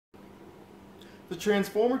The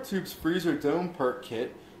Transformer Tubes Freezer Dome Perc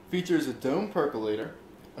kit features a dome percolator,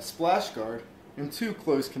 a splash guard, and 2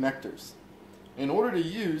 closed connectors. In order to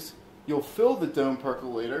use, you'll fill the dome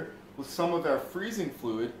percolator with some of our freezing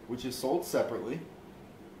fluid, which is sold separately,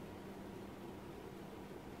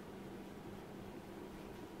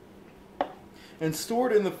 and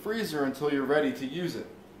store it in the freezer until you're ready to use it.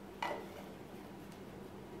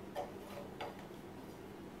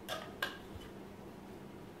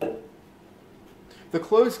 The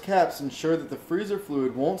closed caps ensure that the freezer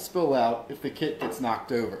fluid won't spill out if the kit gets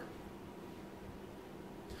knocked over.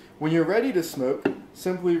 When you're ready to smoke,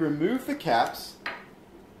 simply remove the caps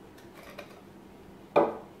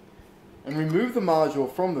and remove the module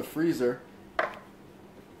from the freezer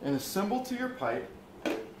and assemble to your pipe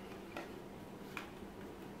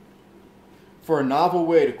for a novel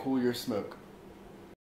way to cool your smoke.